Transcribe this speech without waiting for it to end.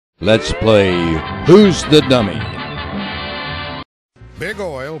Let's play Who's the Dummy? Big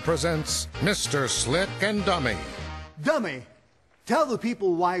Oil presents Mr. Slick and Dummy. Dummy, tell the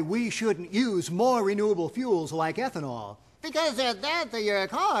people why we shouldn't use more renewable fuels like ethanol. Because they're bad for your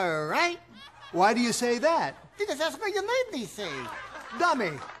car, right? Why do you say that? Because that's what you made me say.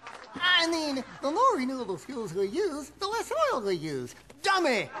 Dummy! I mean, the more renewable fuels we use, the less oil we use.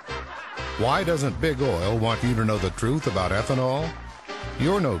 Dummy! Why doesn't Big Oil want you to know the truth about ethanol?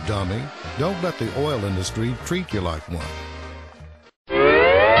 You're no dummy. Don't let the oil industry treat you like one.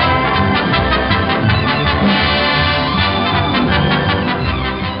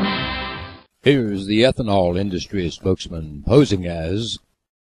 Here's the ethanol industry spokesman posing as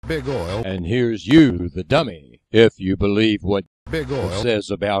Big Oil. And here's you, the dummy, if you believe what Big it Oil says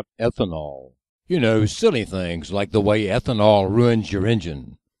about ethanol. You know, silly things like the way ethanol ruins your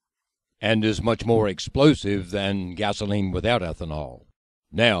engine and is much more explosive than gasoline without ethanol.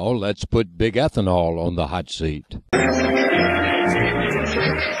 Now, let's put Big Ethanol on the hot seat.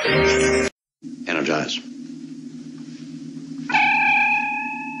 Energize.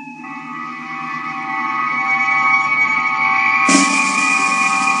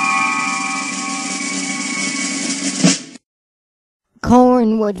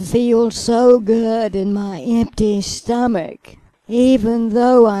 Corn would feel so good in my empty stomach. Even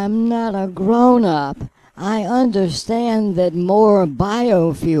though I'm not a grown-up, I understand that more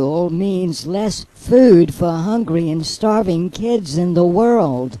biofuel means less food for hungry and starving kids in the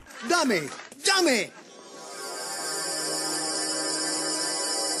world. Dummy! Dummy!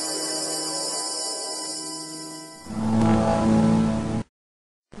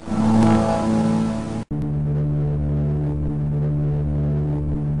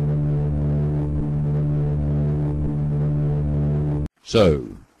 So,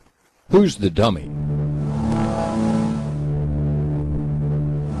 who's the dummy?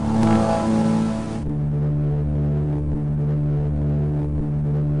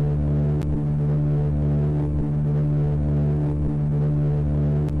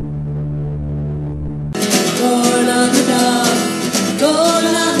 Corn on the cob, corn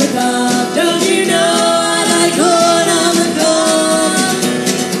on the cob. Don't you know I like corn on the cob?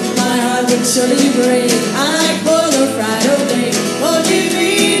 My heart would surely break. I like boiled or fried or baked. Won't you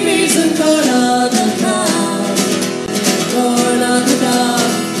feed me some corn on the cob? Corn on the cob,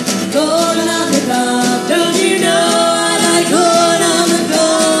 corn on